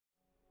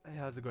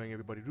how's it going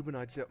everybody? Reubin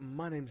here.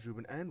 My name's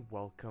Reubin and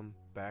welcome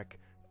back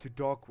to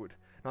Darkwood.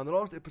 Now in the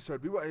last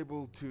episode we were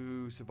able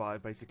to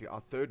survive basically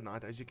our third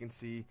night. As you can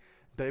see,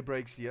 day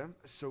breaks here,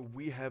 so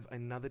we have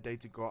another day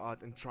to go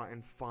out and try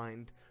and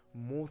find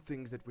more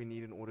things that we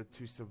need in order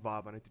to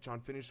survive. I need to try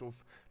and finish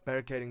off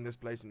barricading this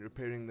place and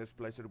repairing this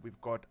place so that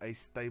we've got a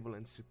stable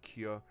and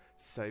secure,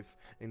 safe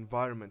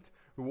environment.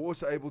 We were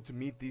also able to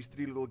meet these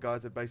three little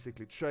guys that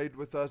basically trade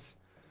with us.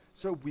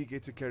 So we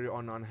get to carry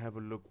on and have a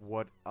look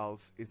what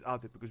else is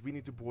out there, because we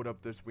need to board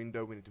up this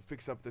window, we need to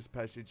fix up this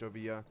passage over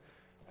here,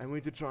 and we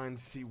need to try and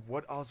see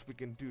what else we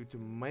can do to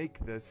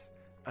make this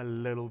a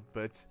little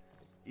bit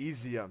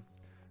easier.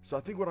 So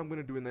I think what I'm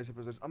going to do in this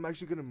episode is I'm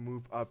actually going to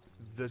move up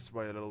this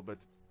way a little bit.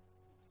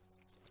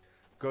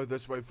 Go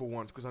this way for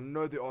once, because I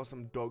know there are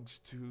some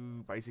dogs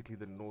to basically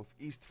the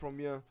northeast from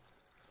here,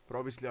 but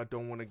obviously I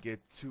don't want to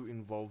get too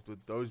involved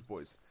with those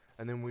boys.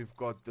 And then we've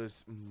got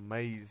this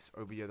maze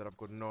over here that I've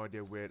got no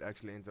idea where it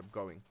actually ends up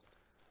going.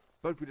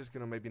 But we're just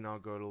going to maybe now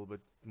go a little bit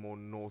more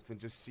north and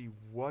just see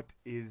what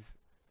is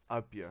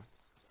up here.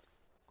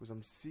 Because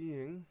I'm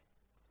seeing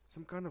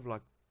some kind of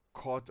like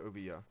cart over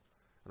here.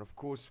 And of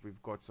course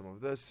we've got some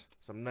of this,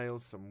 some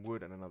nails, some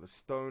wood and another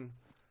stone.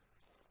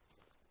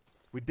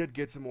 We did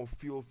get some more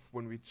fuel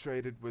when we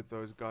traded with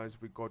those guys.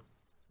 We got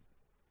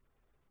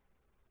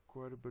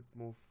quite a bit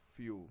more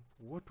fuel.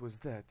 What was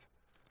that?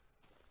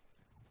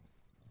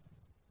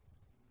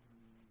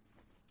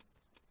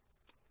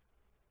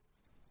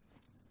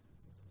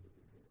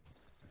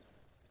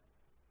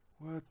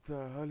 What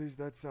the hell is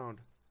that sound?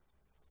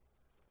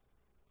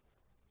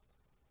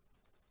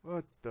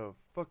 What the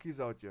fuck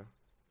is out here?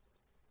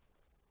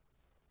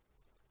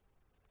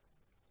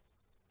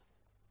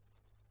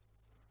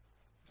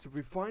 So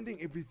we're finding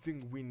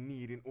everything we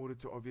need in order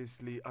to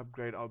obviously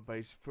upgrade our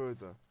base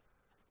further.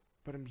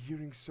 But I'm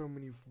hearing so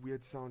many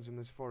weird sounds in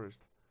this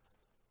forest.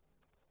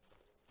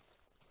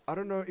 I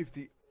don't know if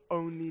the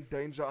only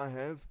danger I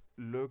have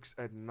lurks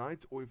at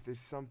night or if there's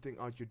something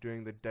out here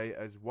during the day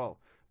as well.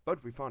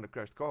 But we found a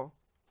crashed car.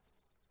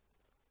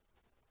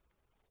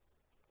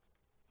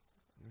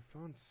 We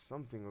found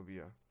something over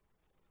here.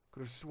 Could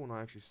have sworn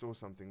I actually saw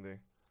something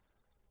there.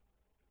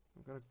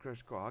 I've got a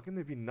crashed car. How can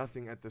there be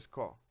nothing at this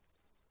car?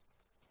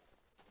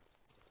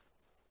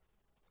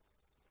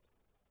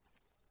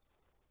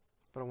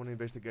 But I want to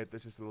investigate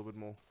this just a little bit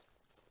more.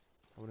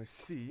 I want to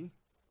see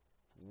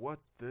what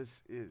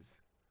this is.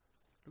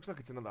 Looks like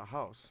it's another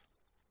house.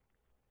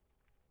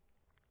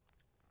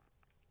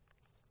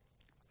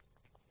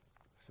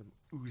 Some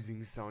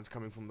oozing sounds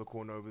coming from the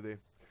corner over there.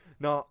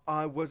 Now,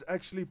 it was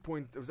actually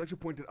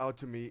pointed out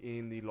to me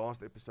in the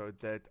last episode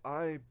that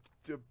I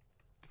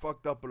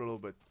fucked up a little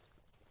bit.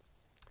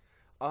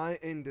 I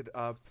ended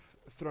up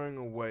throwing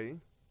away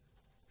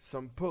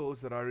some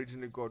pills that I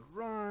originally got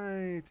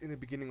right in the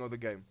beginning of the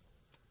game.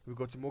 We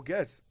got some more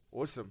gas.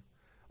 Awesome.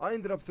 I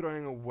ended up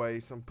throwing away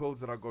some pills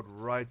that I got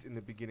right in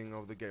the beginning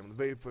of the game, the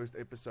very first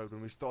episode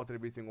when we started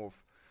everything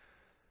off.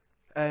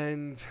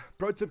 And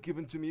pro tip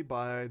given to me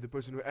by the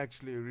person who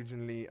actually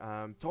originally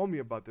told me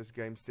about this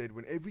game said,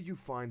 whenever you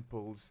find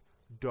pills,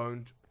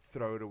 don't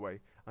throw it away.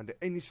 Under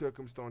any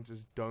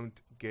circumstances,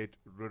 don't get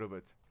rid of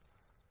it.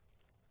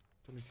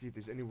 Trying to see if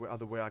there's any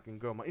other way I can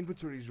go. My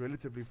inventory is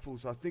relatively full,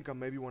 so I think I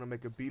maybe want to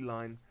make a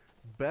beeline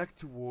back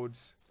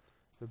towards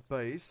the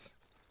base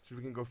so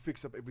we can go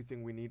fix up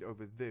everything we need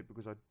over there,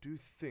 because I do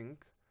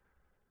think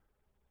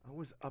I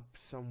was up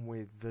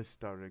somewhere this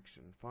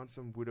direction. Found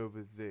some wood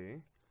over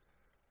there.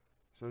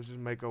 So let's just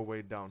make our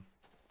way down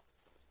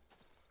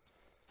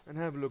and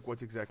have a look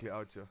what's exactly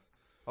out here.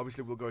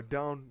 Obviously we'll go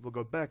down, we'll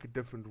go back a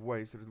different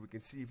way so that we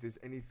can see if there's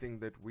anything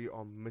that we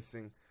are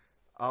missing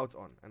out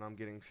on. And I'm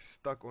getting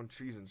stuck on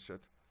trees and shit.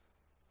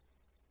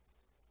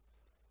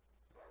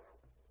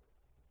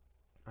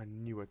 I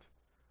knew it.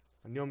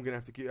 I knew I'm gonna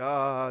have to keep...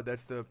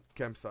 that's the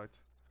campsite.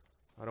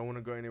 I don't want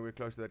to go anywhere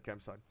close to that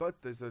campsite. But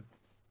there's a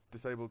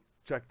disabled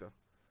tractor.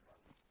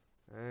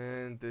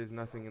 And there's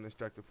nothing in this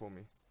tractor for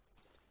me.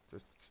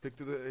 Just stick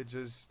to the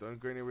edges, don't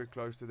go anywhere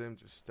close to them,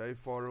 just stay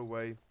far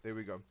away. There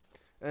we go.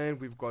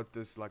 And we've got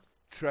this like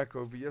track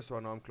over here, so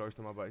I know I'm close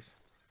to my base.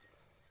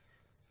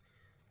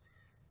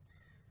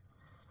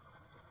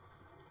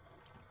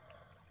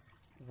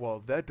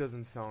 Well, that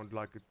doesn't sound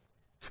like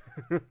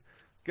it.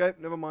 Okay,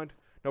 never mind.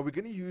 Now we're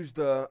going to use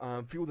the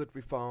fuel that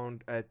we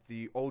found at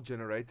the old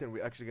generator, and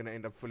we're actually going to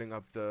end up filling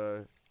up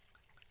the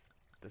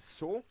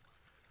saw,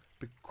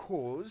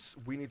 because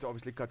we need to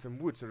obviously cut some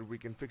wood so that we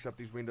can fix up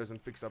these windows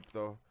and fix up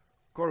the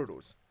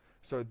corridors.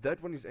 So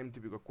that one is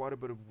empty. We've got quite a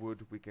bit of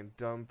wood. We can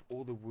dump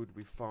all the wood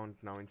we found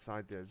now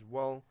inside there as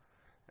well,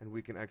 and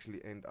we can actually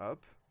end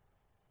up...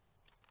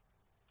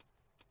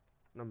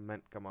 No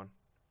man, come on.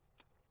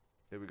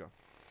 There we go.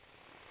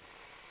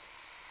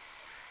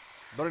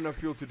 Not enough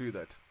fuel to do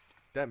that.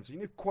 Damn, so you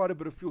need quite a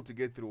bit of fuel to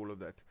get through all of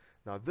that.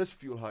 Now this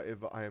fuel,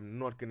 however, I am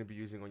not going to be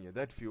using on you.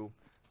 That fuel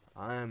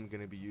I am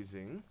going to be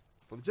using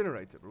for the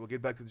generator, but we'll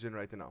get back to the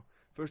generator now.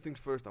 First things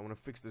first, I want to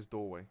fix this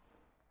doorway.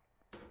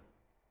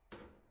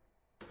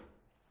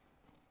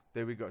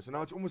 There we go. So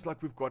now it's almost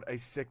like we've got a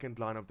second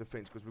line of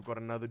defense because we've got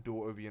another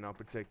door over here now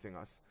protecting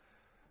us,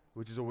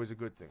 which is always a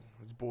good thing.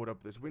 Let's board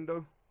up this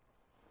window.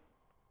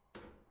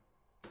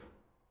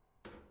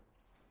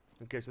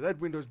 Okay, so that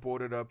window's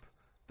boarded up.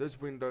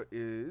 This window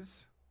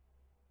is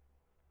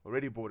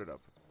already boarded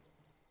up.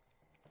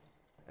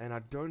 And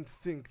I don't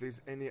think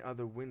there's any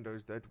other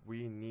windows that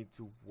we need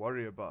to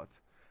worry about.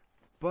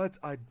 But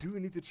I do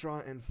need to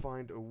try and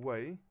find a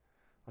way.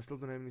 I still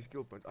don't have any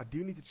skill points. I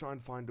do need to try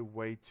and find a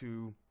way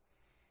to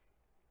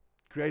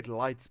create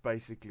lights,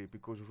 basically.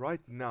 Because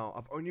right now,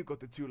 I've only got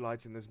the 2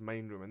 lights in this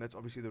main room. And that's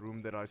obviously the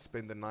room that I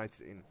spend the nights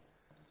in.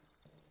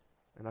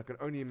 And I can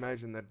only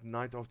imagine that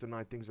night after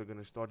night, things are going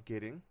to start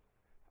getting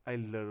a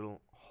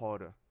little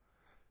harder.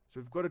 So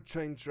we've got a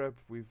chain trap,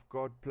 we've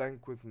got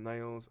plank with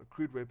nails, a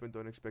crude weapon,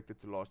 don't expect it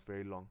to last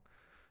very long.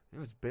 You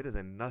know, it's better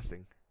than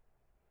nothing.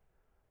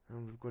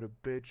 And we've got a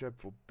bear trap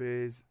for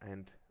bears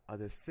and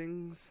other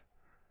things.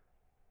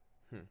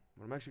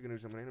 What I'm actually going to do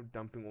is I'm going to end up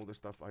dumping all the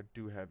stuff I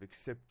do have,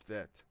 except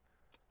that.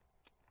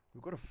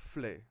 We've got a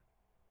flare.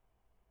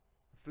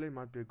 A flare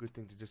might be a good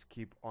thing to just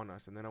keep on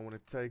us, and then I want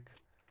to take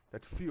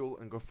that fuel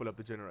and go fill up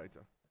the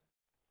generator.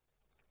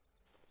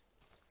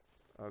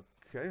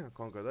 Okay, I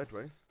can't go that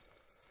way.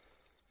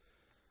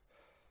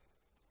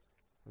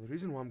 And the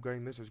reason why I'm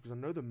going this way is because I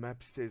know the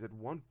map says at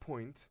one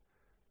point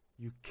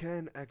you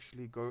can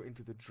actually go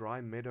into the dry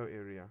meadow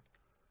area.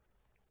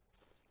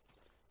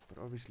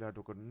 But obviously I've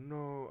got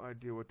no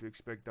idea what to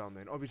expect down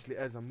there. And obviously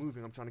as I'm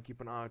moving, I'm trying to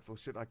keep an eye out for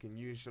shit I can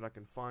use, shit I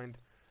can find.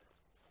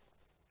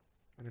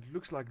 And it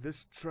looks like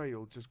this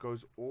trail just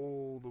goes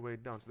all the way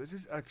down. So this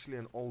is actually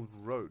an old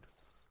road.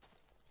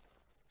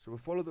 So we'll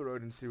follow the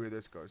road and see where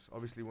this goes.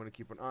 Obviously we want to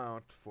keep an eye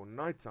out for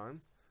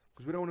nighttime,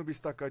 because we don't want to be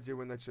stuck out here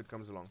when that shit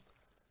comes along.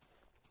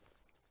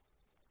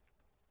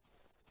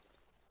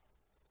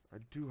 I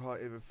do,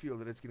 however, feel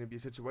that it's going to be a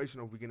situation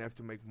of we're going to have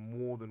to make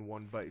more than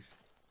one base.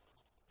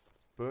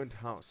 Burnt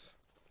house.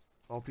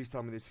 Oh, please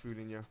tell me there's food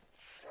in here.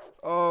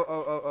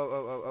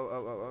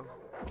 Oh.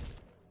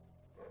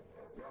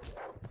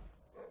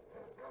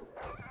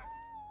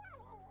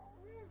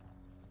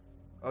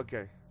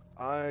 Okay.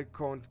 I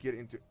can't get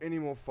into any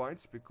more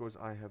fights because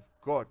I have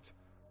got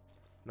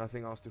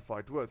nothing else to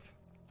fight with.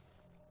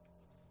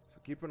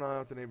 So keep an eye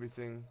out on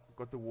everything. We've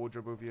got the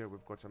wardrobe over here.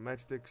 We've got some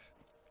matchsticks.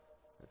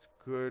 That's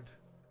good.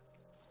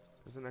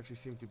 Doesn't actually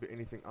seem to be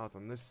anything out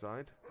on this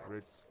side.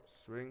 Red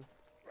swing.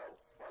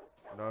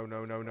 No.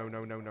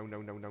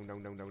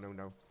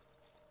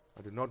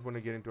 I do not want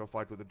to get into a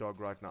fight with the dog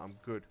right now. I'm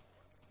good.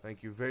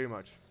 Thank you very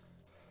much.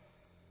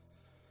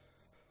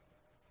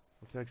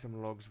 We'll take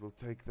some logs. We'll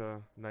take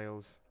the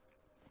nails.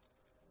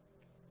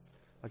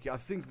 Okay, I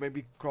think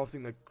maybe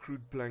crafting the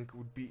crude plank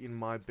would be in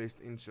my best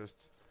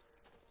interests.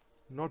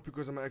 Not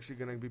because I'm actually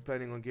going to be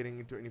planning on getting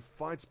into any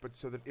fights, but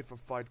so that if a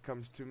fight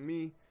comes to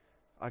me,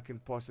 I can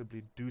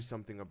possibly do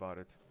something about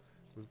it.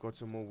 We've got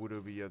some more wood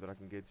over here that I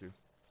can get to.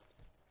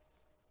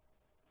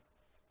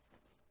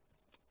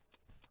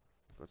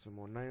 Got some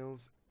more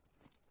nails.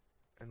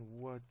 And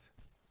what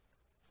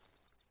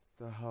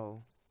the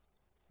hell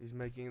is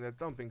making that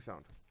thumping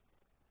sound?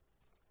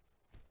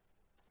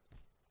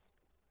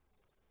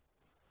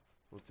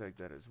 We'll take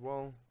that as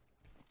well.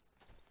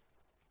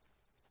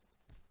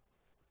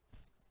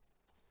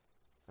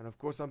 And of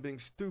course I'm being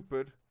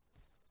stupid,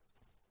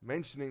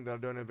 mentioning that I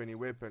don't have any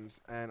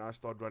weapons, and I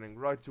start running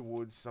right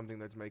towards something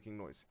that's making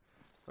noise.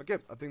 Okay,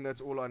 I think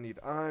that's all I need.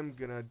 I'm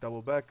gonna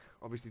double back,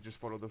 obviously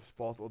just follow the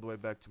path all the way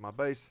back to my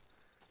base.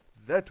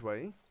 That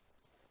way,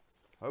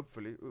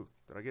 hopefully, ooh,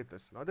 did I get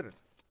this? No, I didn't.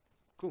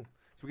 Cool.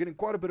 So we're getting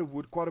quite a bit of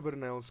wood, quite a bit of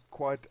nails,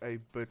 quite a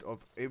bit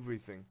of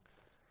everything.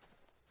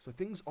 So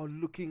things are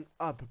looking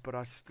up, but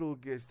I still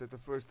guess that the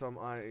first time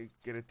I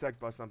get attacked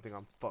by something,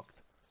 I'm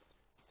fucked.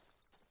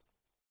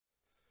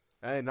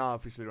 And now I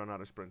officially run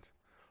out of sprint.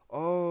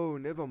 Oh,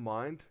 never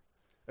mind.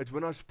 It's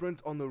when I sprint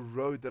on the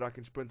road that I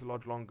can sprint a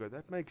lot longer.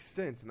 That makes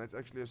sense, and that's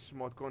actually a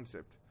smart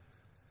concept.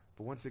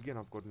 But once again,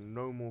 I've got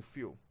no more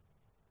fuel.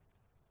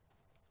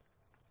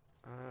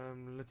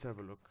 Let's have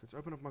a look. Let's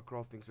open up my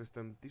crafting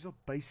system. These are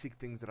basic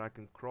things that I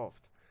can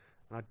craft.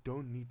 And I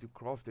don't need to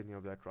craft any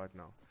of that right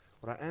now.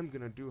 What I am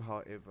going to do,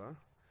 however,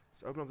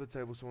 is open up the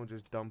table so I'll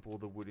just dump all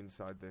the wood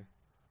inside there.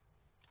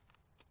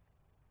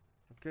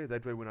 Okay,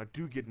 that way when I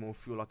do get more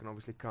fuel, I can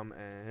obviously come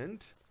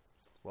and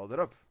weld it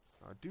up.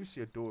 I do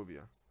see a door over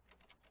here.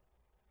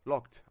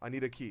 Locked. I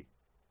need a key.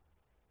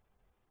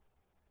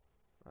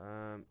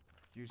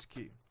 Use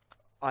key.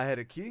 I had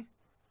a key?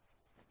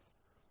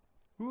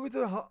 Who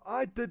the hell?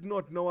 I did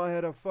not know I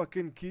had a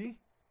fucking key.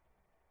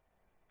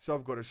 So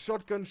I've got a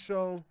shotgun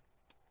shell.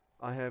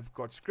 I have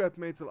got scrap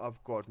metal.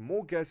 I've got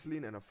more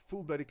gasoline and a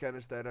full bloody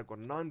canister. I've got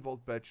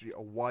 9-volt battery,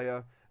 a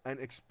wire, and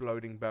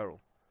exploding barrel.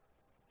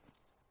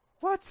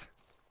 What?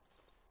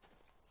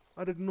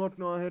 I did not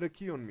know I had a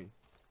key on me.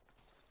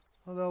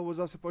 How the hell was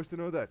I supposed to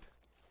know that?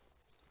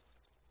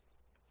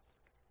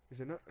 Is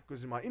it not?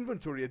 Because in my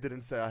inventory it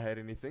didn't say I had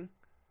anything.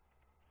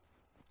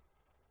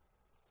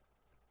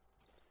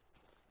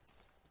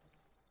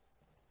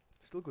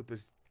 Still got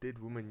this dead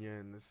woman here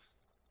in this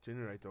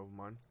generator of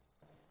mine.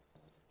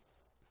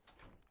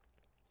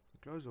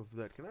 Close off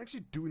that. Can I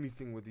actually do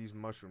anything with these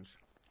mushrooms?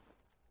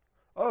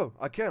 Oh,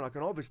 I can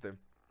harvest them.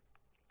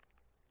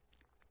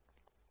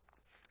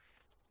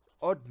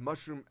 Odd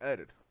mushroom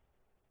added.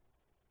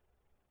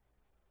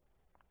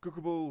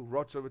 Cookable,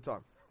 rots over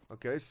time.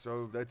 Okay,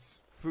 so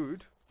that's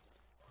food.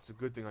 It's a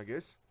good thing, I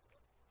guess.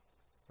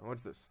 And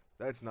what's this?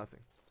 That's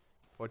nothing.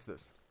 What's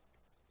this?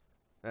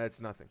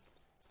 That's nothing.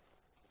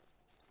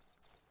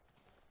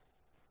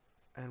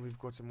 And we've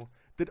got some more.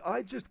 Did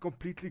I just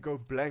completely go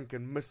blank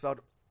and miss out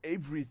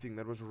everything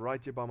that was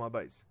right here by my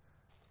base?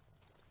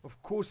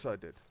 Of course I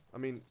did. I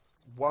mean,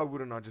 why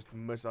wouldn't I just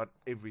miss out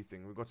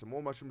everything? We've got some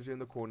more mushrooms here in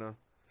the corner.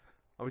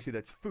 Obviously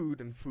that's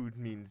food, and food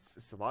means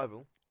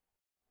survival.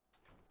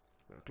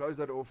 Gonna close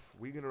that off.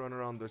 We're gonna run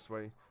around this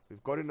way.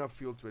 We've got enough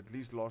fuel to at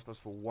least last us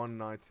for one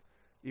night,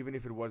 even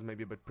if it was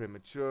maybe a bit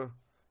premature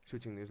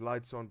switching these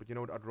lights on. But you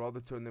know what, I'd rather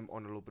turn them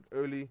on a little bit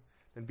early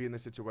than be in a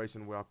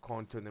situation where I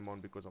can't turn them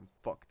on because I'm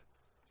fucked.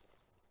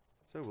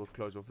 So we'll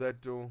close off that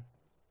door.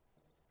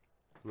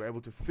 We were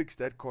able to fix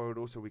that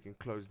corridor so we can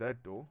close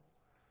that door.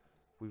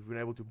 We've been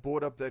able to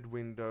board up that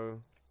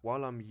window.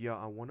 While I'm here,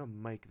 I want to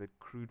make that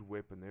crude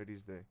weapon. There it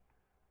is there.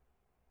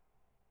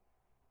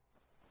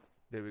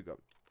 There we go.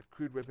 A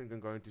crude weapon can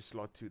go into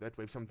slot 2. That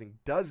way if something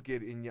does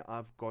get in here,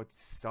 I've got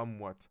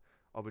somewhat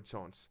of a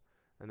chance.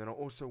 And then I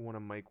also want to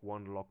make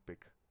one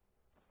lockpick.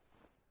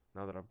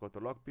 Now that I've got the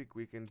lockpick,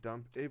 we can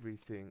dump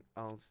everything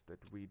else that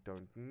we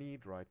don't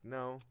need right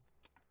now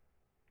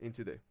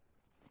into there.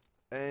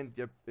 And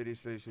yep, it is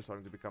seriously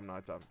starting to become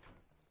nighttime.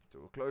 So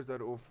we'll close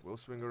that off. We'll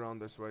swing around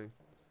this way.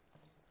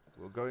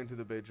 We'll go into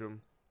the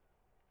bedroom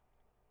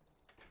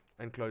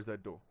and close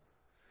that door.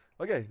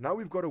 Okay, now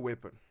we've got a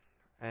weapon.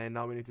 And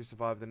now we need to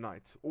survive the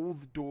night. All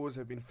the doors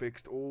have been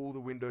fixed. All the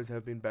windows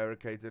have been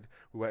barricaded.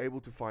 We were able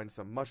to find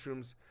some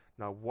mushrooms.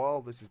 Now,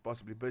 while this is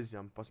possibly busy,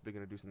 I'm possibly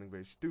going to do something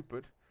very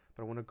stupid.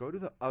 But I want to go to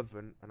the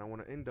oven, and I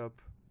want to end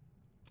up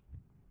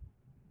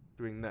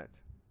doing that.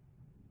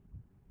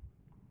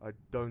 I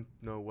don't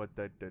know what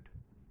that did.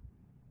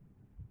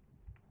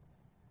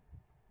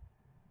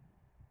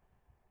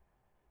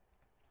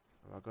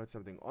 I got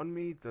something on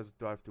me. Do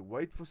I have to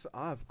wait for some?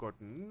 I've got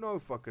no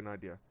fucking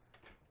idea.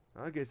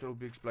 I guess it'll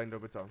be explained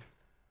over time.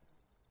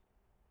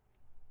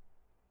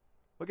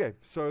 Okay,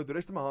 so the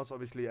rest of my house,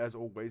 obviously, as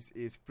always,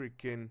 is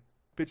freaking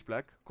pitch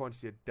black. Can't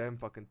see a damn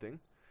fucking thing.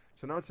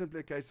 So now it's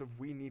simply a case of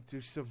we need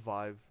to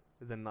survive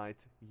the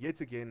night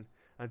yet again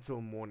until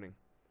morning.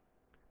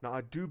 Now, I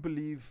do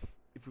believe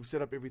if we've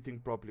set up everything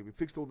properly, we've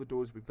fixed all the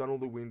doors, we've done all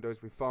the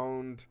windows, we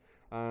found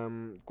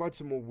quite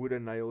some more wood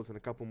and nails and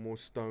a couple more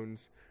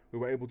stones. We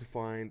were able to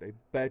find a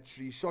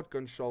battery,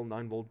 shotgun shell,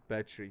 9-volt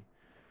battery.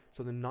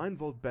 So the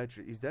 9-volt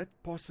battery, is that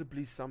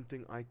possibly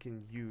something I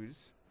can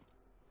use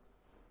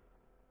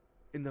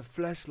in the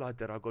flashlight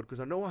that I got?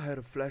 Because I know I had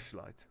a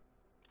flashlight.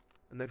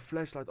 And that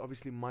flashlight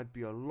obviously might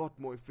be a lot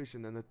more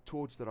efficient than the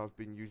torch that I've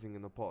been using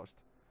in the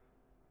past.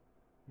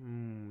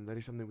 That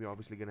is something we're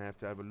obviously going to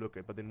have a look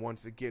at. But then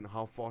once again,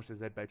 how fast is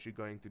that battery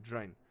going to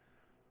drain?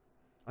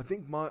 I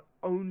think my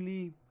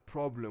only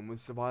problem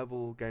with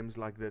survival games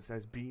like this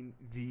has been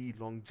the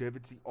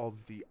longevity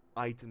of the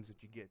items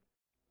that you get.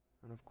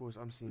 And of course,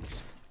 I'm seeing...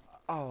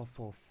 Oh,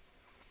 for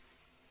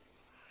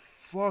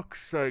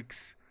fuck's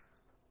sakes.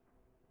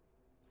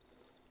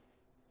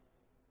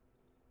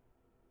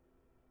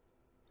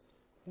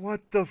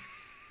 What the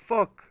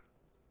fuck?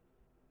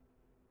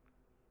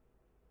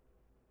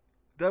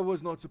 That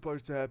was not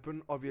supposed to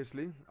happen,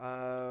 obviously.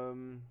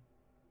 Damn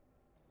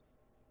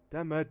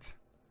it.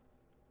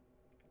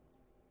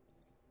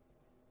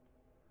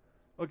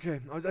 Okay,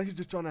 I was actually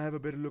just trying to have a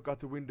better look out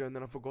the window, and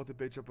then I forgot the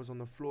bed shop was on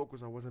the floor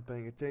because I wasn't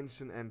paying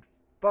attention, and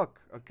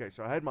fuck. Okay,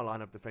 so I had my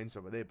line of defense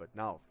over there, but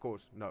now, of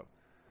course, no.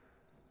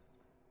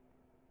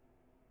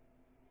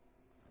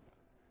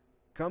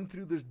 Come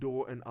through this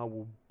door and I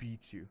will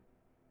beat you.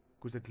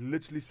 Because it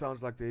literally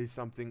sounds like there is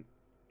something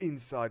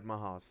inside my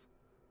house.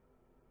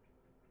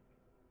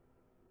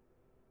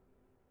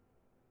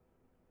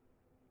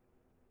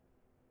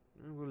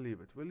 We'll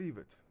leave it. We'll leave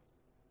it.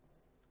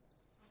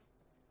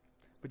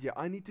 But yeah,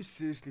 I need to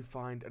seriously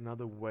find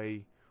another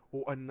way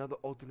or another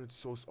alternate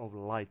source of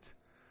light.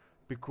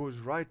 Because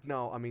right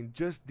now, I mean,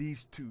 just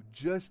these two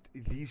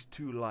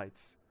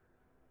lights.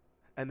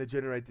 And the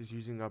generator is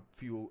using up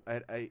fuel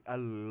at a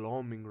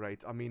alarming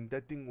rate. I mean,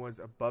 that thing was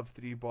above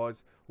 3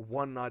 bars.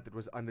 One night it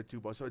was under 2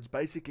 bars. So it's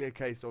basically a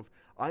case of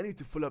I need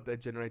to fill up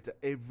that generator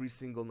every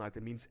single night.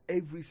 That means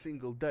every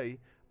single day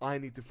I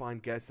need to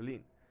find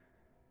gasoline.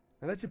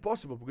 And that's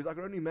impossible because I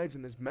can only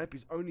imagine this map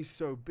is only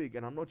so big,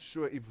 and I'm not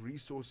sure if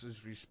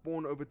resources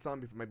respawn over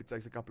time, if maybe it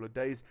takes a couple of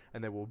days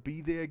and they will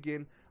be there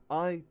again.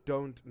 I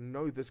don't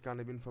know this kind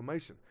of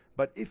information.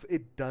 But if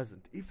it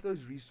doesn't, if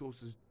those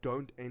resources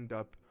don't end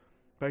up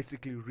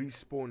basically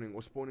respawning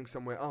or spawning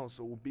somewhere else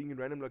or being in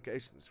random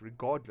locations,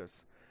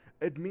 regardless,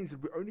 it means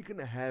that we're only going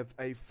to have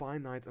a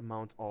finite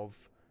amount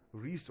of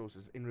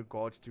resources in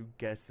regards to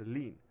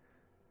gasoline.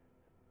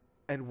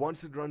 And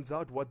once it runs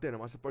out, what then?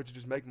 Am I supposed to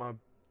just make my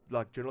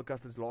General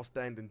Custer's last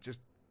stand and just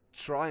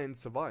try and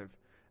survive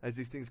as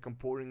these things come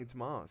pouring into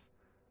my house.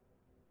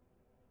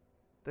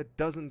 That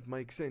doesn't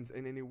make sense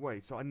in any way.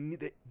 So I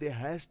need there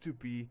has to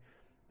be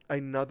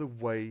another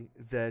way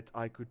that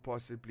I could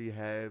possibly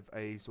have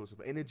a source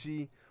of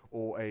energy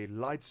or a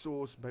light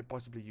source, may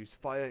possibly use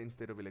fire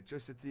instead of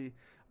electricity.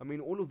 I mean,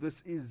 all of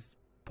this is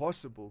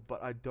possible,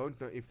 but I don't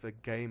know if the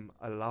game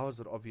allows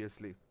it,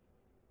 obviously.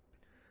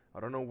 I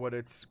don't know what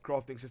its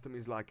crafting system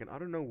is like, and I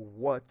don't know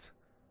what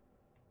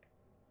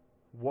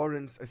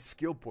warrants a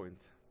skill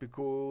point,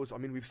 because I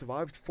mean, we've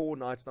survived 4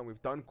 nights now,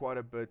 we've done quite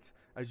a bit.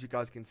 As you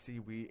guys can see,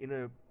 we're in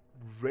a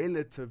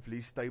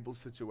relatively stable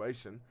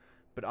situation,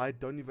 but I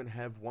don't even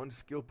have 1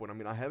 skill point. I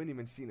mean, I haven't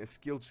even seen a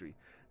skill tree.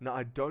 Now,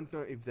 I don't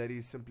know if that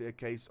is simply a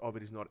case of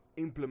it is not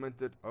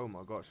implemented. Oh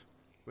my gosh,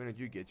 when did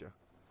you get you?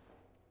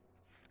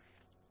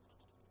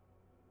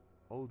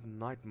 Old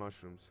night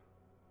mushrooms.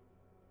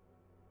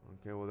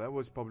 Okay, well, that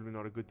was probably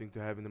not a good thing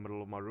to have in the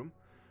middle of my room.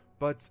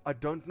 But I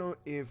don't know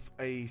if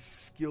a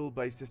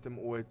skill-based system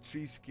or a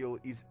tree skill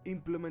is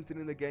implemented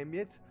in the game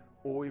yet,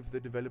 or if the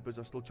developers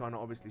are still trying to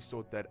obviously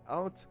sort that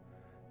out.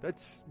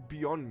 That's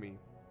beyond me.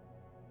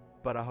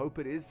 But I hope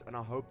it is, and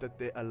I hope that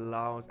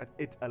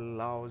it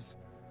allows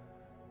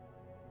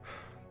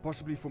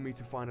possibly for me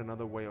to find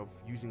another way of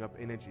using up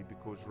energy,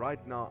 because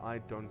right now I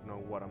don't know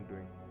what I'm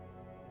doing.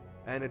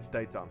 And it's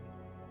daytime.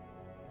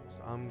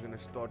 So I'm going to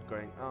start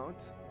going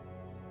out.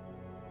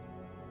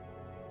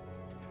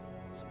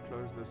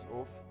 Close this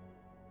off.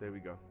 There we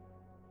go.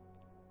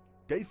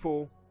 Day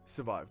 4,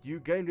 survived. You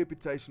gain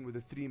reputation with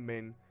the 3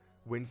 men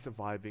when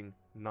surviving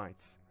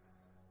nights.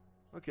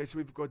 Okay, so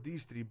we've got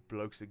these 3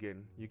 blokes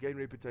again. You gain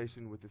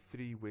reputation with the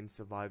 3 when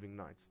surviving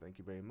nights. Thank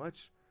you very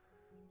much.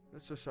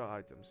 Let's just show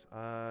items.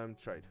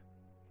 Trade.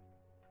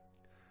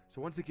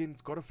 So once again,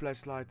 it's got a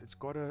flashlight, it's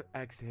got an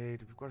axe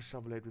head, we've got a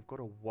shovel head, we've got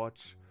a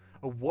watch.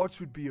 A watch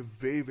would be a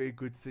very, very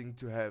good thing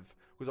to have,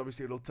 because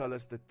obviously it'll tell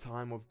us the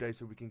time of day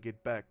so we can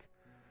get back.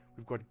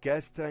 We've got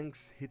gas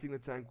tanks. Hitting the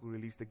tank will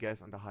release the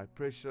gas under high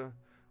pressure.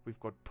 We've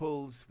got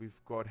pulls. We've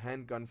got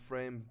handgun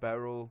frame,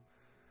 barrel,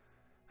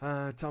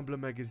 tumbler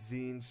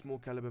magazine, small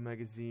caliber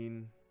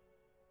magazine.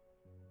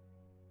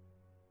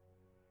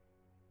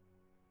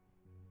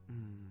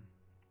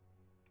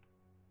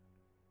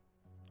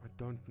 I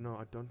don't know.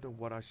 I don't know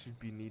what I should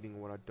be needing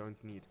or what I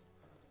don't need.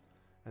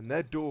 And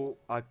that door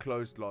I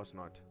closed last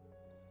night.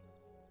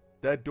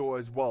 That door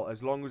as well as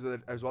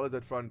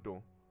that front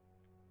door.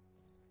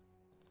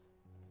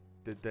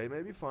 Did they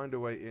maybe find a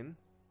way in?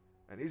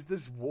 And is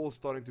this wall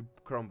starting to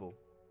crumble?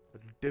 It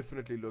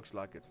definitely looks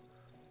like it.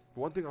 But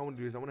one thing I want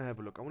to do is I want to have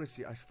a look. I want to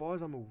see, as far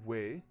as I'm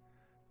aware.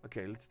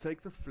 Okay, let's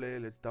take the flare.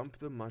 Let's dump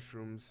the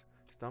mushrooms.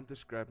 Let's dump the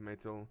scrap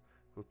metal.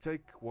 We'll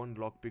take 1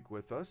 lockpick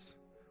with us.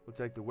 We'll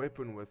take the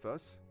weapon with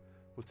us.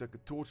 We'll take a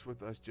torch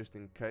with us just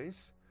in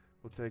case.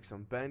 We'll take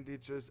some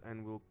bandages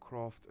and we'll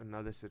craft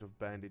another set of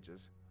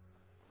bandages.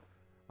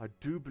 I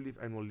do believe,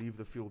 and we'll leave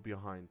the fuel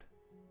behind.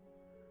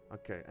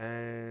 Okay,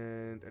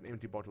 and an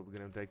empty bottle. We're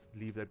going to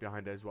leave that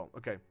behind as well.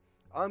 Okay,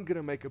 I'm going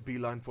to make a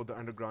beeline for the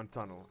underground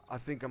tunnel. I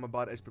think I'm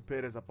about as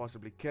prepared as I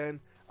possibly can.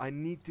 I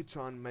need to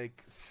try and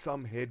make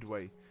some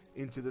headway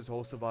into this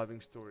whole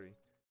surviving story.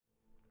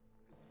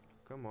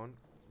 Come on,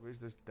 where's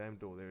this damn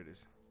door? There it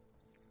is.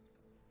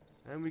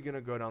 And we're going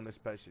to go down this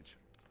passage.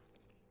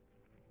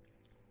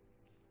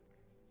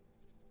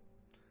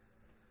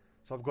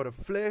 So I've got a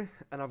flare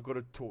and I've got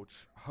a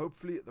torch.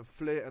 Hopefully the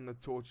flare and the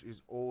torch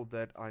is all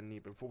that I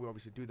need. Before we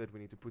obviously do that,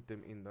 we need to put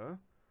them in the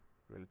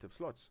relative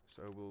slots.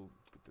 So we'll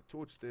put the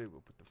torch there,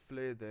 we'll put the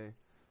flare there,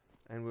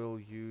 and we'll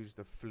use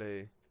the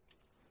flare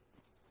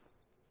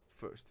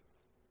first.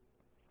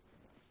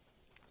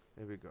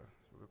 There we go.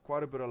 So we've got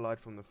quite a bit of light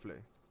from the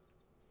flare.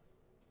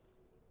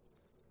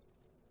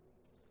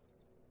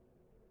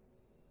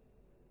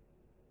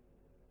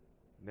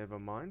 Never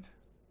mind.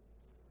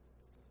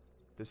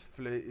 This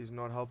flare is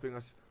not helping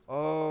us.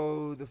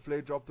 Oh, the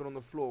flare dropped it on the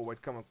floor.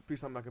 Wait, come on.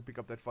 Please tell me I can pick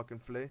up that fucking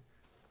flare.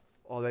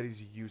 Oh, that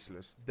is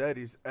useless. That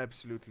is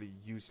absolutely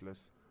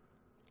useless.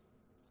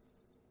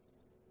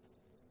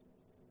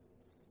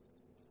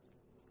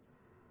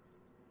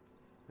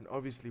 And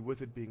obviously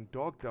with it being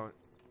dark down...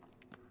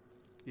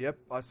 Yep,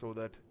 I saw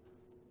that.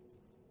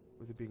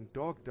 With it being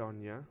dark down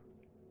here,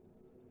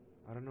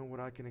 I don't know what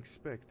I can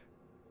expect.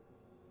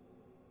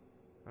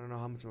 I don't know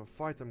how much of a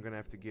fight I'm going to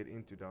have to get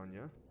into down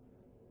here.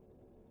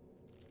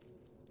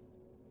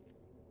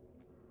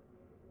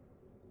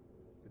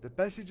 If the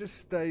passages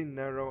stay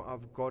narrow,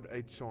 I've got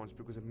a chance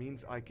because it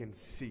means I can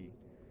see.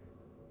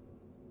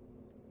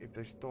 If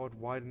they start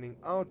widening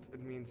out,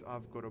 it means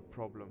I've got a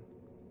problem.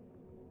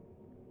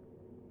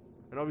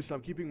 And obviously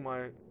I'm keeping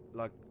my,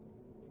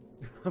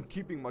 I'm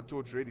keeping my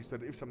torch ready so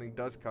that if something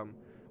does come,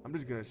 I'm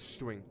just going to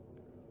swing.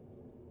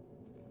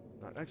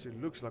 Now it actually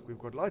looks like we've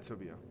got lights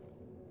over here.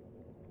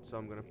 So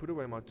I'm going to put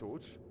away my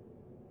torch.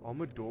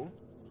 Armored door.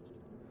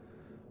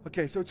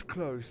 Okay, so it's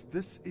closed.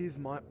 This is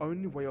my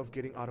only way of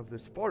getting out of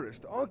this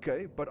forest.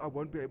 Okay, but I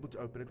won't be able to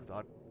open it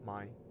without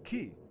my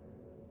key.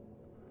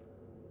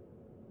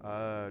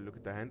 Look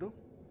at the handle.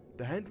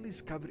 The handle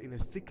is covered in a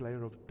thick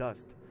layer of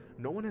dust.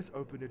 No one has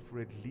opened it for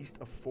at least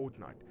a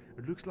fortnight.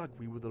 It looks like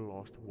we were the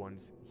last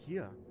ones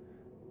here.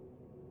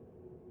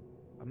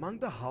 Among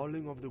the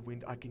howling of the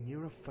wind, I can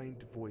hear a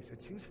faint voice.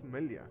 It seems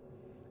familiar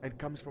and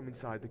comes from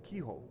inside the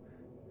keyhole.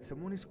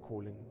 Someone is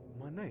calling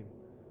my name.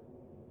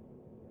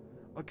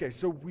 Okay,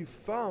 so we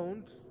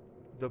found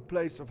the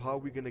place of how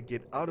we're going to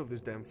get out of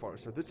this damn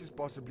forest. So this is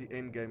possibly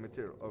endgame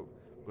material. Oh,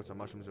 we've got some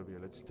mushrooms over here.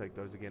 Let's take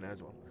those again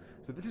as well.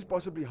 So this is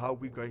possibly how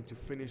we're going to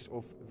finish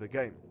off the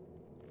game.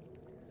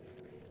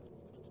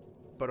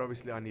 But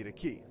obviously I need a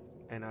key.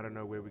 And I don't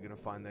know where we're going to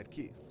find that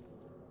key.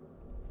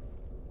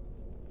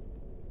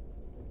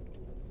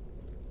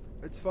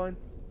 It's fine.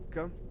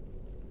 Come.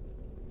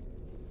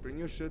 Bring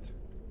your shit.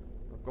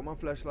 I've got my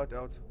flashlight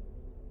out.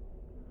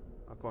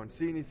 I can't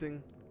see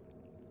anything.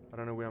 I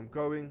don't know where I'm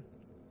going.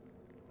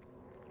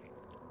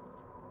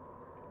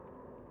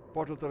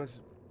 Portal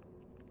tunnels.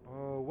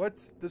 Oh, what?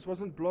 This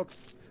wasn't blocked.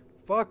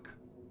 Fuck.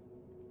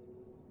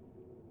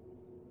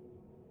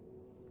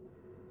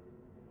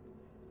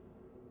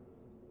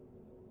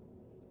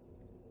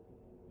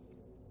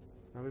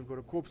 Now we've got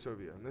a corpse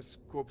over here, and this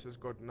corpse has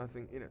got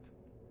nothing in it.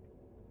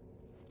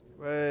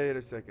 Wait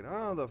a second.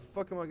 How the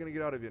fuck am I gonna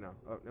get out of here now?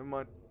 Oh, never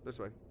mind. This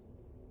way.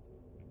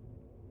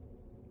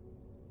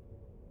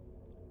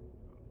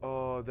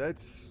 Oh,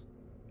 that's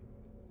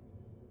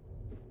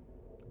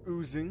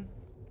oozing.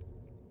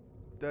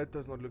 That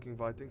does not look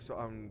inviting, so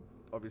I'm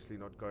obviously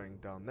not going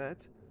down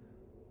that.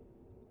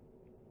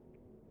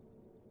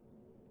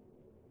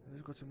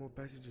 There's got some more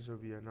passages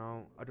over here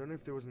now. I don't know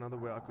if there was another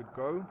way I could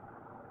go.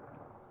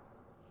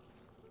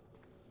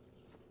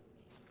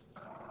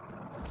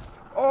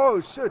 Oh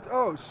shit,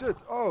 oh shit,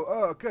 oh,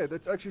 okay,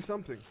 that's actually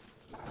something.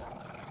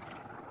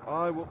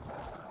 I will...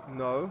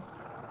 No.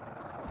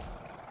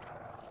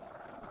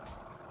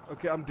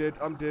 Okay, I'm dead,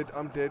 I'm dead,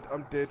 I'm dead,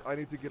 I'm dead. I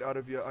need to get out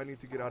of here, I need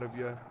to get out of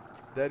here.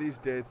 That is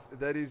death,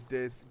 that is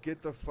death.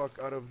 Get the fuck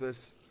out of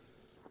this.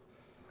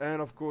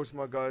 And of course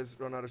my guys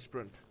run out of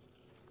sprint.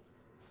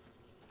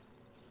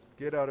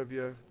 Get out of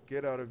here,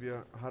 get out of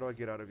here. How do I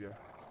get out of here?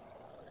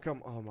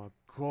 Come, oh my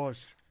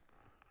gosh.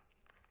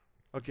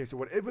 Okay, so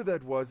whatever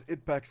that was,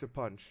 it packs a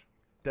punch.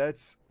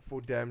 That's for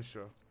damn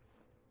sure.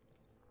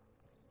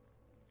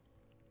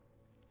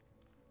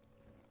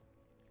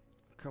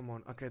 Come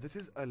on. Okay, this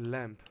is a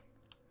lamp.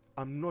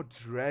 I'm not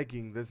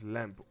dragging this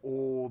lamp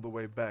all the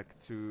way back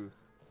to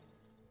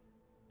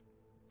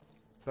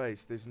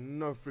base. There's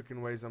no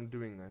freaking ways I'm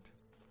doing that.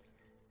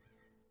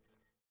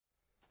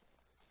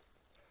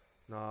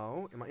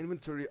 Now, in my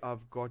inventory,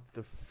 I've got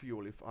the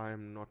fuel, if I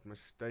am not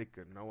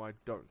mistaken. No, I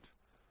don't.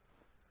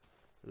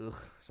 Ugh,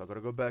 so I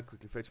gotta go back,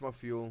 quickly fetch my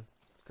fuel,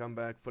 come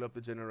back, fill up the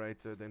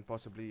generator, then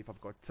possibly, if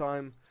I've got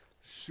time,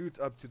 shoot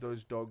up to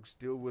those dogs,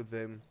 deal with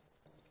them.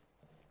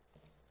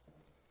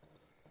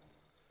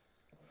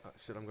 Ah,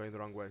 shit, I'm going the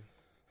wrong way.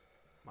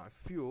 My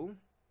fuel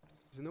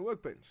is in the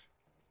workbench.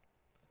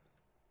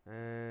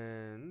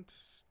 And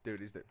there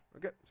it is there.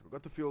 Okay, so we've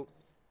got the fuel.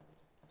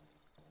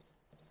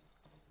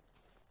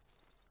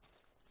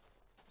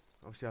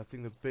 Obviously, I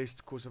think the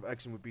best course of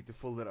action would be to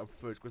fill that up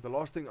first, because the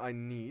last thing I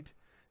need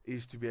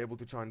is to be able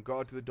to try and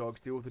guard to the dogs,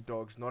 deal with the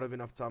dogs, not have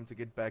enough time to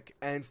get back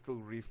and still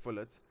refill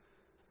it.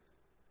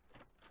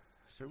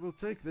 So we'll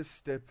take this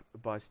step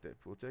by step.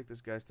 We'll take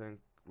this gas tank,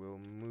 we'll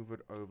move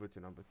it over to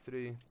number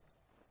 3, and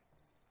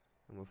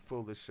we'll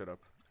fill this shit up.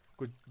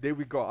 Because there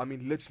we go. I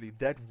mean, literally,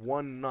 that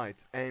one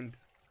night and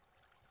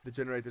the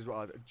generators were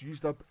out. It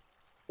used up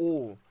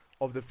all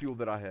of the fuel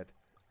that I had.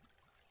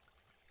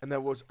 And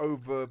that was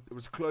over, it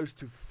was close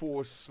to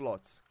 4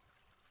 slots.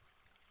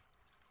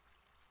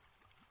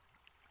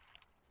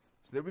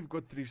 So there we've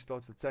got 3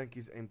 slots, the tank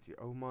is empty.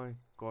 Oh my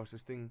gosh,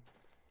 this thing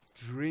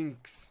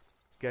drinks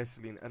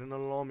gasoline at an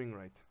alarming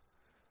rate.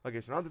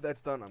 Okay, so now that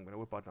that's done, I'm going to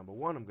whip out number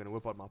 1, I'm going to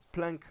whip out my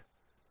plank.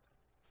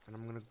 And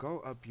I'm going to go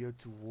up here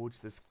towards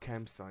this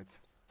campsite.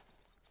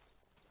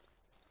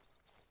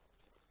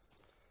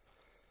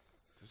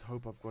 Just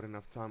hope I've got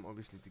enough time,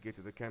 obviously, to get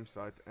to the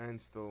campsite and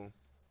still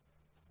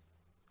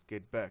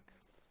get back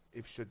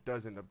if shit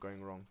does end up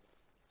going wrong.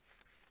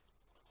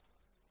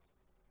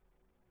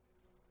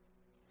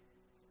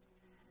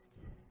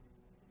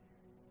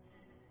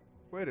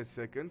 Wait a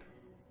second.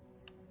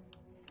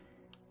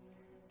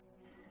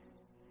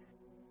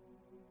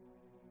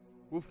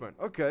 Wolfman,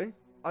 okay.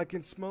 I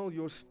can smell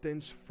your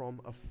stench from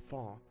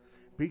afar.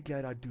 Be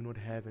glad I do not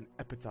have an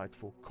appetite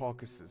for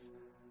carcass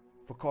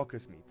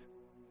meat.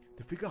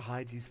 The figure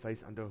hides his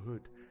face under a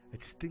hood.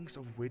 It stinks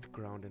of wet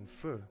ground and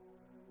fur.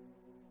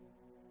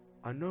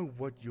 I know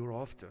what you're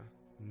after.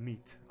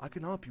 Meat. I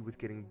can help you with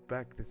getting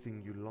back the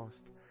thing you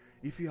lost.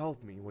 If you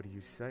help me, what do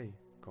you say,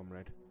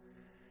 comrade?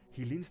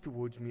 He leans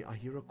towards me. I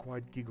hear a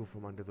quiet giggle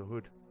from under the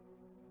hood.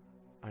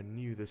 I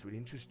knew this would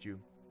interest you.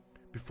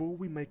 Before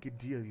we make a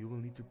deal, you will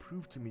need to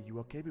prove to me you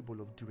are capable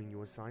of doing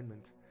your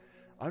assignment.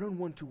 I don't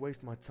want to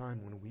waste my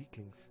time on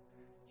weaklings.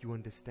 You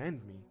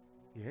understand me,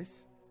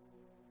 yes?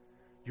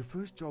 Your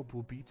first job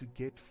will be to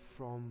get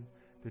from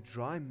the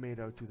dry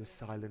meadow to the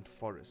silent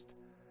forest.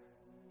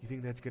 You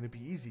think that's going to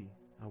be easy?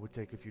 I would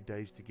take a few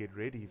days to get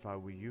ready if I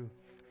were you.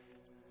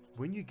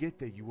 When you get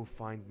there, you will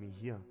find me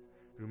here.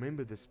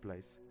 Remember this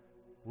place.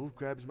 Wolf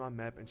grabs my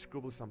map and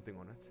scribbles something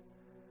on it.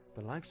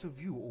 The likes of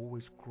you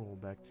always crawl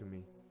back to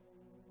me.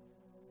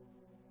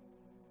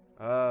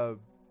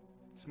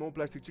 Small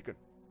plastic chicken.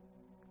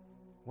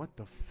 What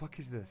the fuck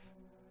is this?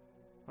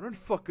 I don't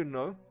fucking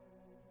know.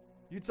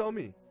 You tell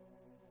me.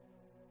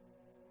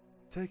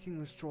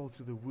 Taking a stroll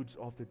through the woods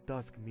after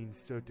dusk means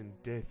certain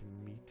death,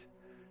 meat.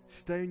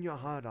 Stay in your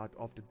hideout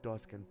after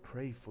dusk and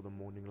pray for the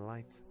morning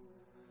light.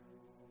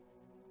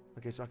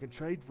 Okay, so I can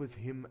trade with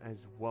him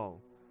as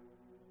well.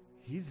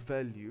 His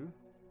value...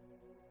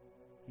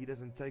 He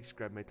doesn't take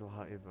scrap metal,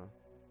 however.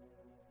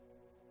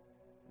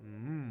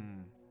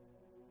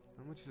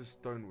 How much is a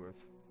stone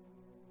worth?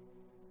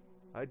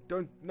 I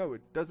don't know.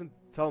 It doesn't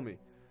tell me.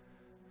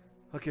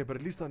 Okay, but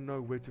at least I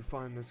know where to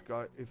find this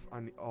guy if I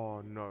need...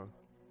 Oh, no.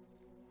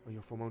 Oh,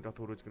 yeah, for a moment I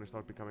thought it was going to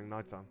start becoming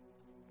nighttime.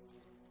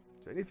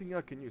 Is there anything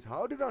I can use?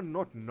 How did I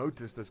not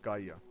notice this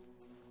guy here?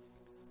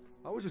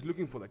 I was just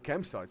looking for the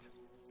campsite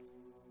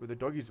where the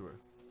doggies were.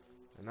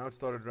 And now it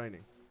started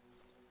raining.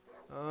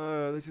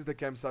 This is the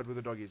campsite with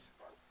the doggies.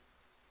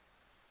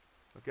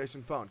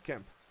 Location found.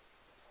 Camp.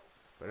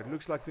 But it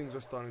looks like things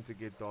are starting to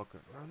get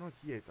darker. No, not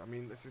yet. I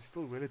mean, this is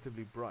still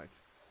relatively bright.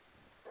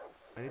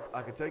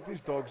 I can take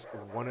these dogs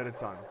one at a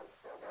time.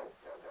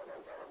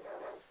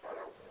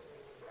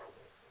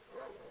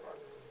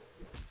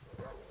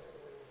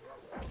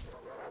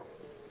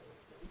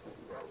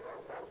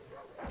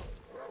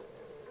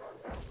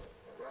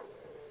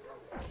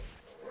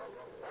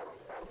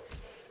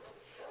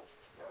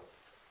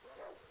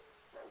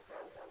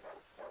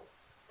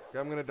 Okay,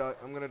 I'm gonna die.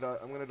 I'm gonna die.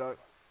 I'm gonna die.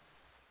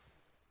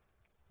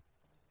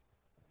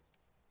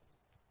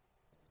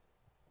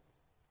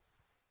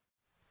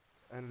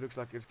 And it looks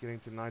like it's getting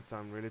to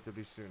nighttime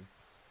relatively soon.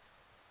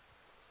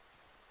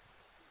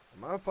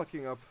 Am I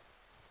fucking up?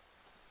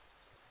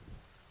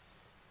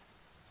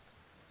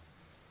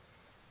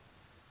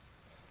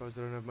 Suppose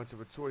I don't have much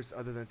of a choice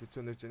other than to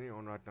turn this journey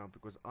on right now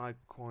because I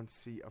can't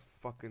see a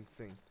fucking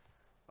thing.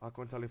 I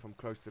can't tell if I'm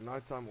close to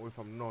nighttime or if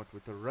I'm not.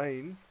 With the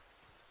rain,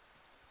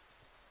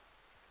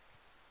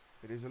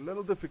 it is a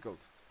little difficult.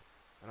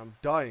 And I'm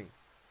dying.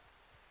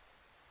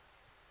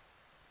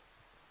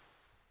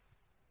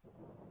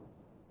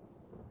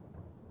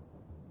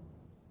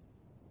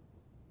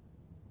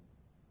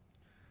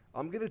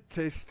 I'm gonna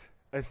test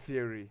a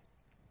theory,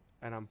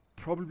 and I'm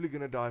probably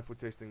gonna die for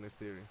testing this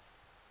theory.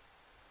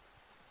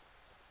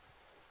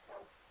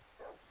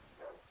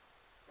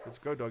 Let's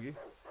go, doggy.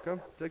 Come,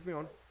 take me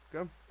on.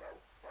 Come.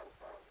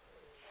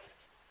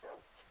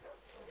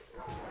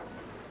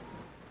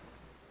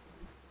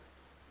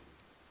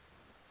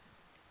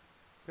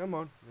 Come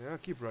on. Yeah,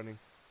 keep running.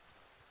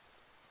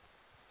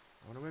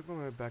 I wanna make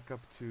my way back up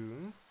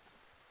to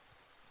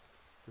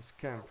this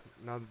camp,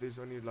 now that there's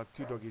only like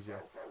 2 doggies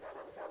here.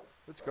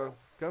 Let's go.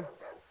 Come.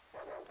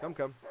 Come,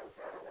 come.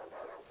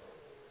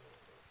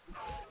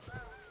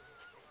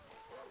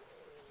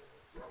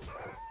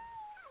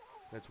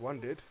 That's one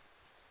dead.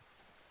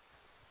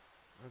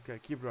 Okay,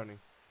 keep running.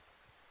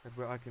 That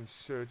way I can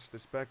search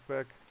this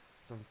backpack.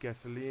 Some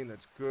gasoline,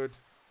 that's good.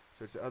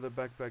 Search the other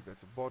backpack,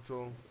 that's a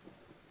bottle.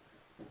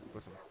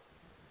 Got some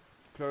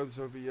clothes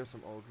over here,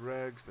 some old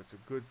rags, that's a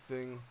good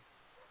thing.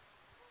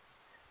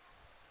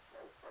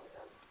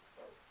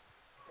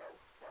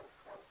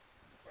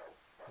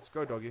 Let's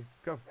go, doggy.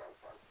 Come.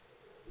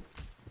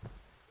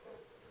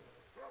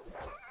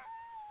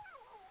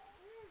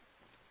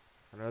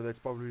 I know that's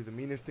probably the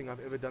meanest thing I've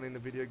ever done in a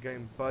video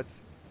game, but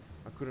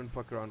I couldn't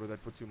fuck around with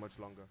that for too much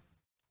longer.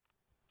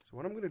 So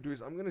what I'm going to do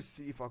is I'm going to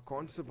see if I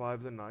can't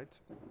survive the night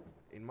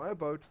in my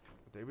abode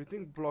with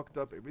everything blocked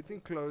up,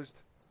 everything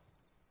closed.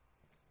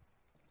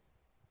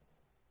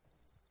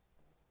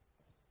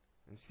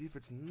 And see if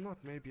it's not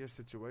maybe a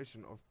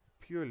situation of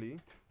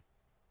purely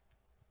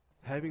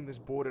having this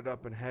boarded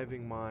up and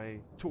having my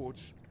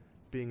torch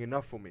being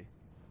enough for me.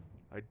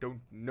 I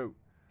don't know.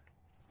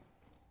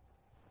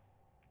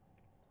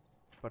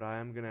 But I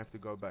am gonna have to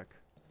go back.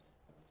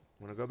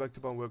 I'm gonna go back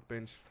to my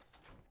workbench.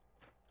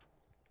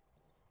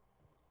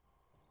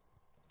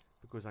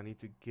 Because I need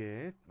to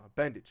get my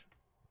bandage.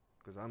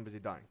 Because I'm busy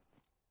dying.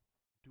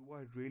 Do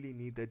I really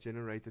need that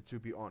generator to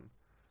be on?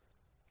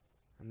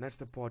 And that's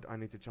the part I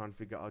need to try and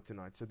figure out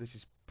tonight. So this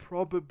is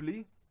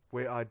probably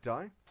where I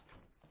die.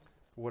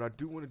 But what I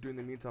do want to do in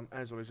the meantime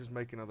as well is just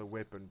make another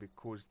weapon.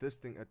 Because this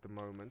thing at the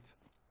moment...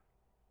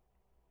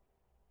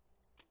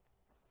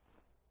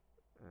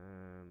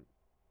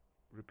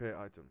 repair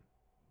item.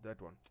 That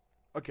one.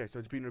 Okay, so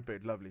it's been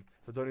repaired. Lovely.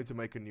 So I don't need to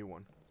make a new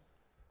one.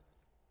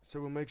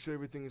 So we'll make sure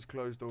everything is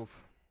closed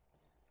off.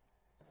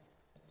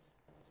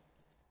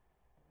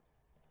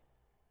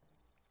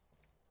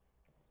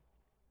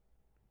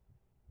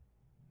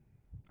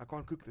 I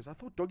can't cook this. I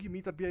thought doggy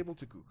meat I'd be able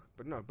to cook.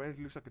 But no,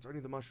 apparently it looks like it's only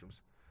the mushrooms.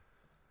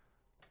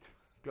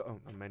 Oh,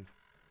 man.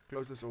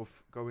 Close this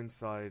off. Go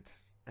inside.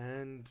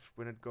 And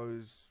when it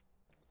goes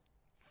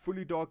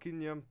fully dark in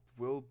here,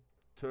 we'll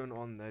turn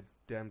on that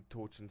damn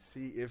torch and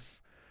see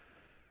if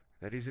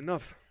that is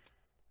enough.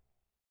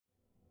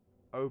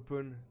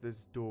 Open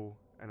this door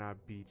and I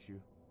beat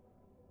you.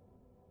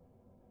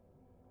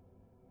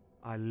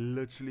 I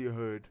literally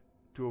heard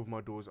 2 of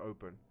my doors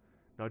open.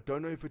 Now I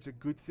don't know if it's a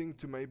good thing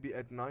to maybe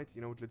at night.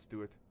 You know what, let's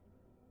do it.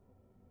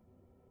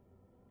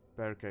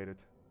 Barricade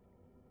it.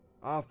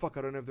 Ah fuck,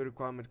 I don't have the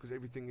requirements because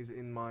everything is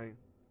in my...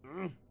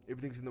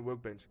 everything's in the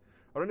workbench.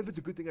 I don't know if it's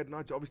a good thing at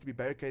night to obviously be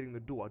barricading the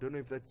door. I don't know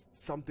if that's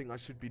something I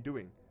should be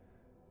doing.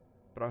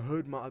 But I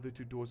heard my other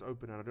 2 doors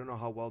open and I don't know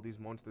how well these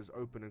monsters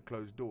open and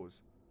close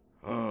doors.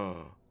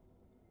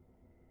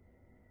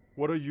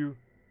 What are you?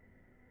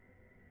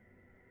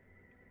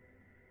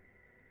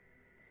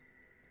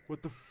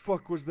 What the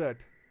fuck was that?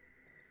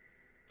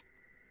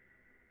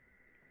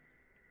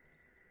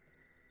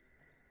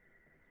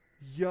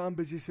 Yeah, I'm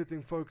busy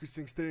sitting,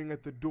 focusing, staring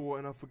at the door,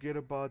 and I forget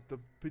about the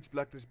pitch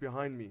blackness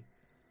behind me.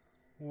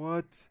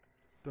 What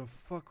the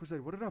fuck was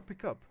that? What did I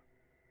pick up?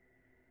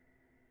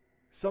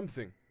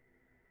 Something.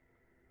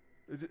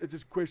 It's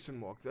just question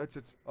mark. That's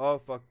it. Oh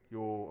fuck. Yo,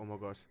 oh my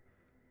gosh.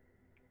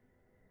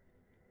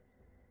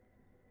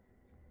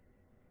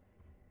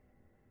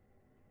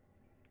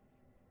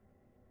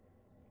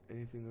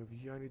 Anything over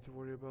here I need to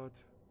worry about?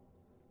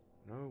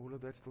 No, all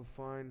of that's still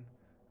fine.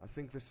 I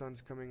think the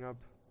sun's coming up.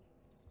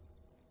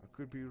 I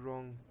could be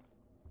wrong.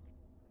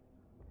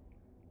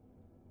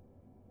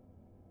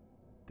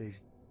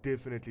 There's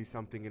definitely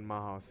something in my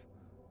house.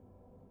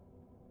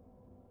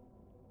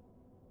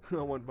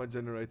 I want my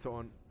generator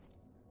on.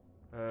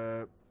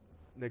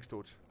 Next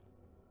torch.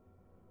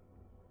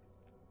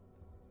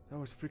 That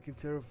was freaking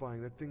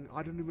terrifying. That thing,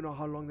 I don't even know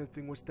how long that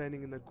thing was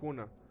standing in that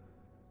corner.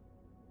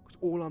 Because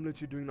all I'm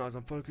literally doing now is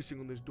I'm focusing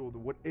on this door. That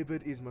whatever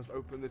it is must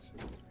open this.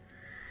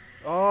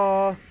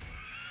 Ah!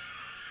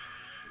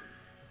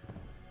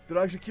 Did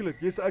I actually kill it?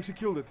 Yes, I actually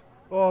killed it.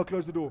 Oh,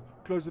 close the door.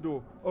 Close the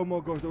door. Oh my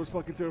gosh, that was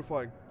fucking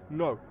terrifying.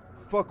 No.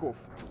 Fuck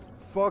off.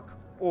 Fuck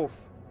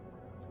off.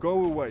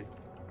 Go away.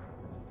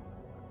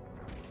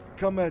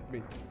 Come at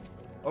me.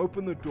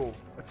 Open the door.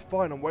 It's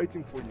fine, I'm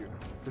waiting for you.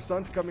 The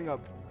sun's coming up.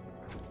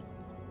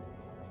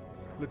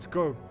 Let's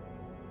go.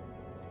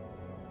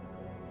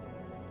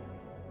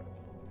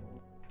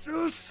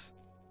 Just...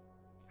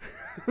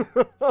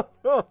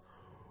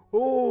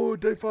 Oh,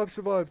 day 5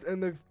 survived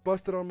and they've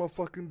busted on my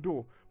fucking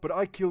door. But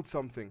I killed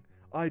something.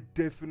 I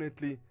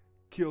definitely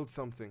killed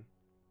something.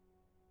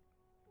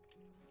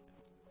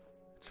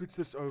 Switch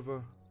this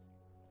over.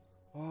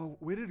 Oh,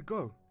 where did it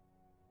go?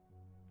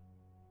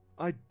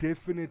 I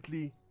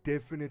definitely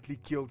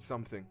killed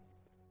something.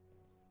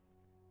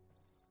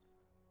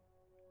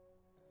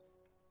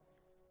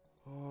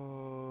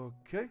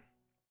 Okay.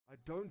 I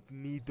don't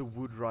need the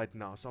wood right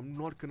now, so I'm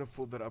not gonna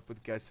fill that up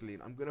with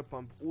gasoline. I'm gonna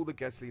pump all the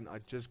gasoline I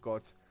just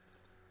got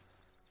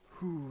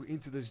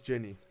into this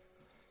Jenny.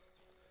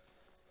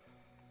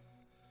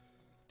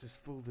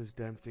 Just fill this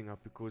damn thing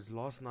up because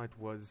last night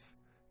was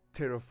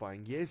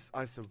terrifying. Yes,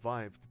 I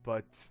survived,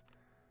 but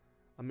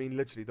I mean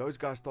literally those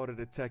guys started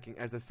attacking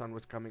as the sun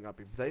was coming up.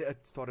 If they had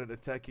started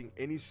attacking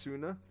any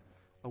sooner,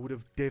 I would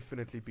have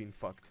definitely been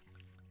fucked.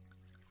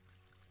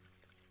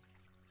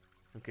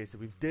 Okay, so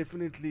we've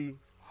definitely,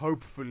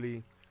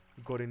 hopefully,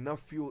 got enough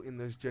fuel in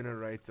this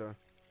generator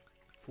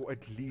for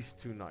at least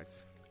 2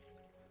 nights.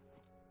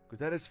 Because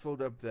that has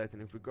filled up that,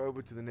 and if we go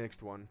over to the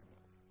next one,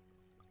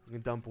 we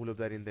can dump all of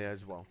that in there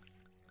as well.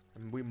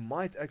 And we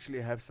might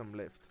actually have some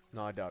left.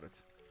 No, I doubt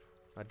it.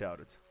 I doubt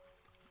it.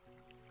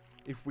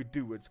 If we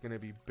do, it's going to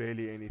be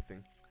barely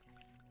anything.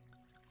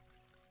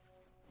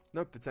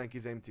 Nope, the tank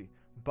is empty.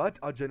 But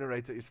our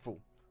generator is full.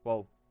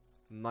 Well,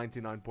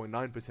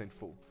 99.9%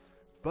 full.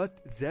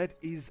 But that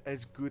is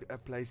as good a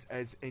place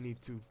as any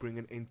to bring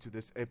an end to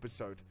this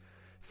episode.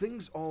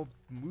 Things are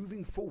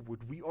moving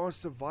forward. We are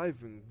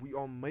surviving. We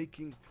are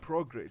making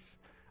progress.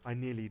 I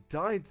nearly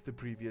died the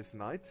previous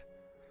night.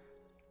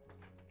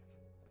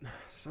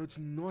 So it's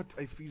not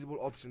a feasible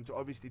option to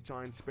obviously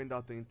try and spend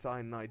out the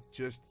entire night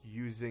just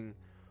using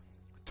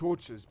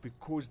torches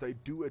because they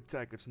do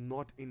attack. It's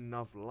not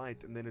enough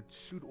light, and then it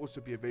should also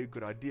be a very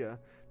good idea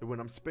that when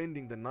I'm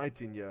spending the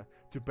night in here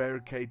to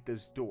barricade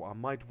this door. I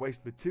might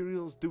waste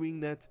materials doing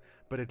that,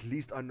 but at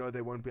least I know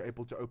they won't be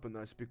able to open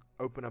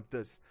up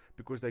this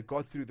because they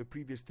got through the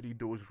previous 3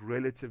 doors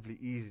relatively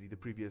easily the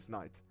previous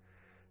night.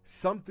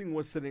 Something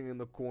was sitting in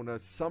the corner,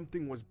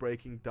 something was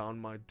breaking down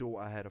my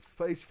door. I had a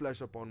face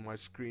flash up on my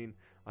screen.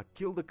 I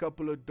killed a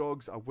couple of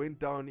dogs. I went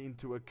down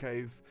into a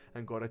cave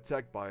and got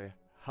attacked by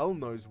hell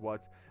knows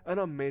what, and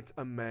I met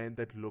a man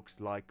that looks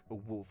like a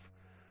wolf.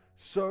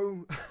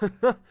 So,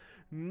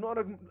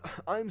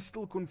 I'm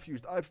still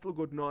confused. I've still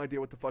got no idea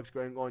what the fuck's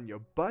going on here,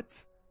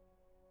 but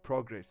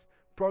progress.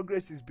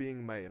 Progress is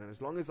being made, and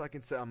as long as I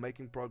can say I'm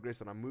making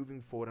progress and I'm moving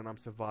forward and I'm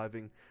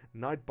surviving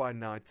night by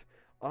night,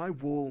 I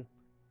will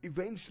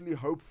eventually,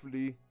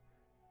 hopefully,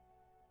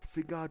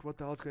 figure out what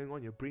the hell's going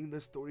on here, bring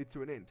this story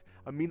to an end.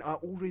 I mean, I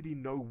already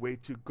know where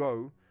to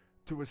go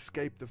to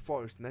escape the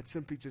forest, and that's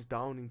simply just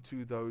down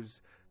into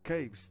those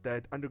caves,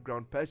 that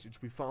underground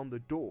passage. We found the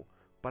door,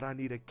 but I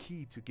need a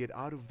key to get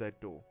out of that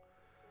door.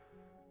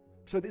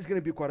 So there's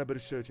going to be quite a bit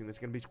of searching. There's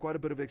going to be quite a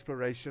bit of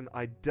exploration.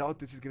 I doubt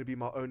this is going to be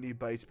my only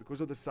base. Because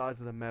of the size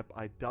of the map,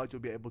 I doubt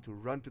you'll be able to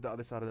run to the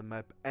other side of the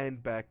map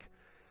and back.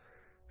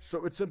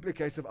 So it's simply a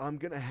case of I'm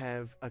going to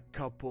have a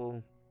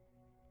couple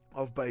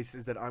of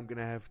bases that I'm going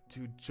to have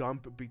to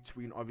jump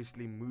between,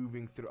 obviously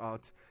moving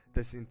throughout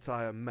this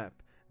entire map.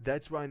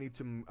 That's why I need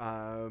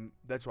to,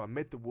 that's why I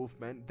met the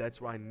Wolfman.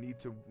 That's why I need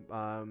to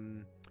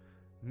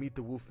meet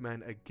the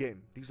Wolfman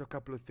again. These are a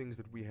couple of things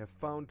that we have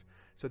found.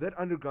 So that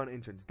underground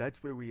entrance,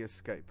 that's where we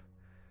escape.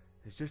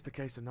 It's just a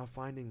case of now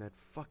finding that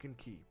fucking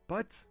key.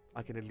 But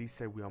I can at least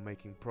say we are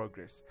making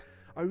progress.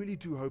 I really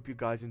do hope you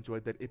guys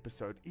enjoyed that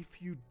episode.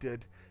 If you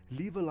did,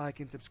 leave a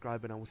like and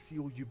subscribe, and I will see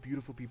all you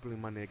beautiful people in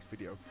my next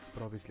video.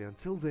 But obviously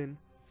until then,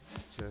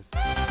 cheers.